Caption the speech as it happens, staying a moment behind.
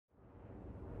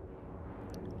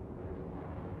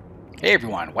Hey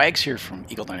everyone, Wags here from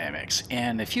Eagle Dynamics,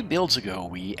 and a few builds ago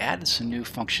we added some new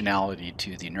functionality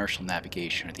to the inertial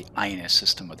navigation or the INS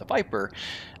system of the Viper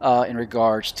in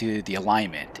regards to the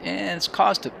alignment, and it's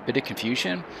caused a bit of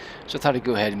confusion, so I thought I'd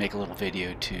go ahead and make a little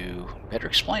video to better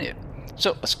explain it.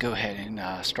 So let's go ahead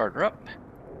and start her up.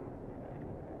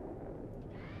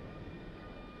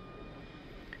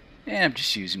 And I'm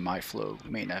just using my flow.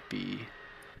 It may not be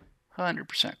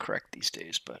 100% correct these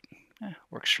days, but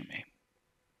works for me.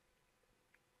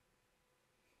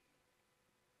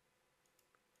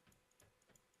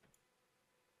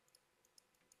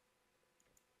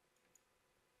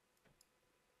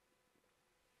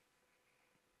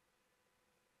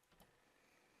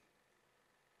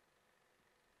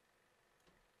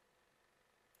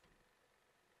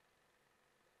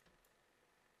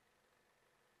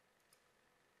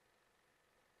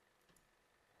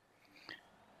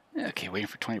 Okay, waiting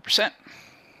for 20%.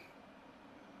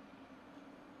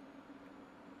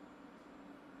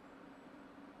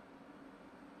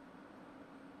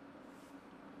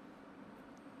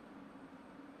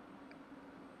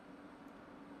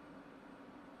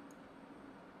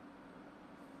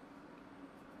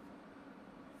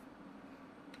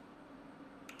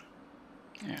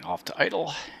 And off to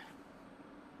idle.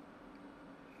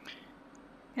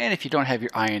 And if you don't have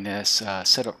your INS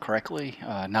set up correctly,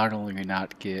 not only will you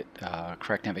not get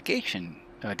correct navigation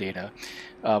data,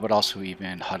 but also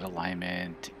even HUD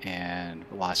alignment and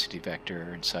velocity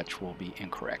vector and such will be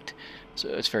incorrect. So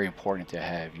it's very important to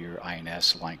have your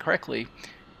INS aligned correctly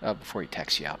before you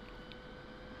taxi out.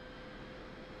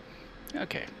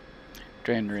 Okay,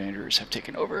 generators have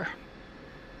taken over.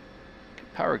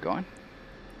 Get power going.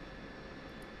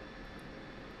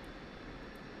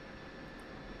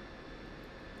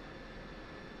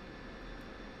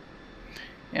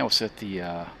 And we'll set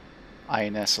the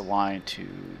INS align to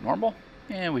normal.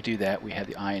 And we do that, we have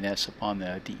the INS up on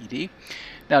the DED.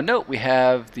 Now note we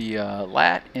have the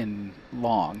lat and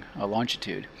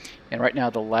longitude. And right now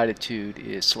the latitude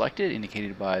is selected,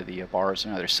 indicated by the bars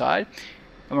on the other side.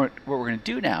 And what we're going to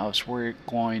do now is we're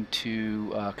going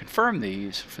to confirm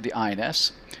these for the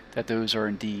INS, that those are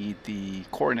indeed the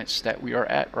coordinates that we are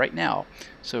at right now.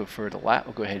 So for the lat,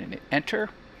 we'll go ahead and enter.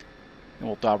 And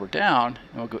we'll double down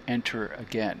and we'll go enter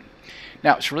again.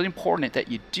 Now it's really important that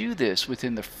you do this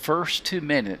within the first 2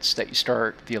 minutes that you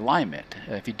start the alignment.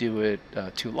 If you do it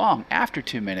too long, after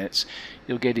 2 minutes,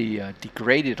 you'll get a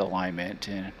degraded alignment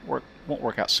and it won't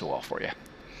work out so well for you.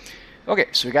 Okay,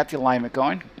 so we got the alignment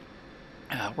going.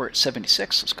 We're at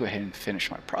 76. Let's go ahead and finish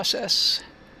my process.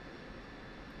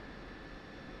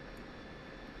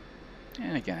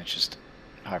 And again, it's just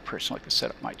how I personally like to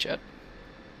set up my jet.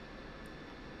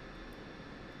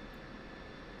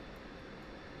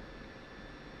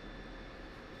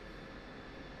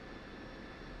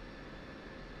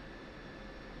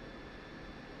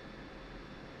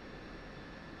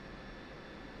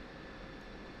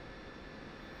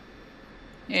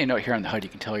 And note here on the HUD you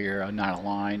can tell you're not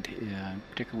aligned,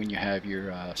 particularly when you have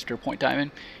your stir point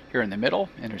diamond here in the middle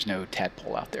and there's no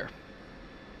tadpole out there.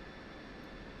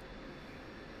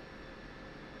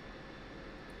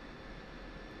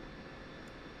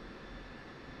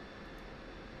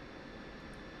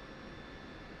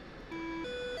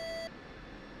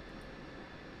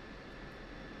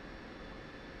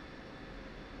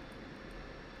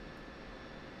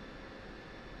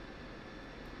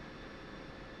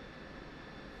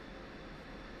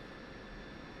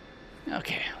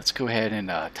 Okay, let's go ahead and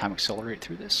time accelerate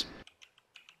through this.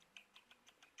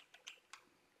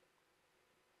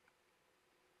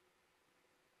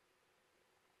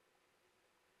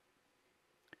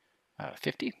 Uh,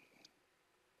 50.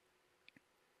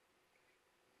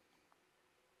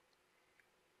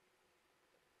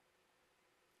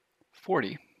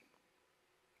 40.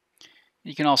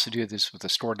 You can also do this with a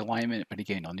stored alignment, but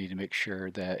again, you'll need to make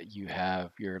sure that you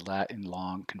have your lat and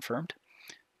long confirmed.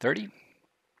 30.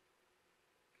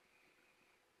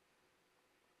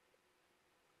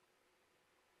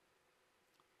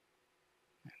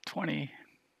 20.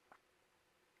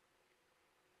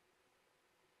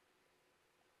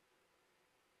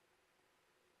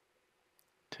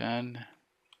 10.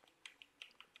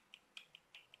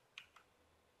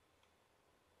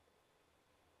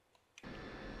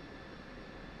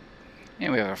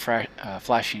 And we have a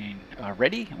flashing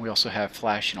ready. And we also have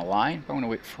flash and align. I'm going to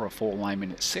wait for a full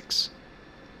alignment at 6.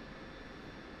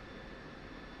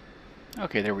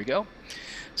 Okay, there we go.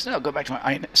 So now I'll go back to my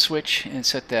INS switch and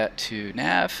set that to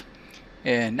nav.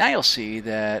 And now you'll see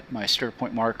that my stir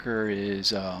point marker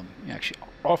is actually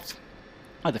off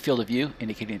the field of view,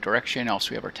 indicating direction.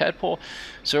 Also, we have our tadpole.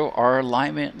 So our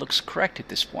alignment looks correct at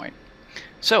this point.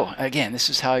 So again, this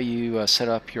is how you set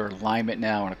up your alignment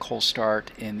now on a cold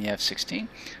start in the F-16.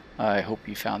 I hope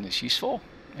you found this useful,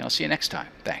 and I'll see you next time.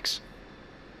 Thanks.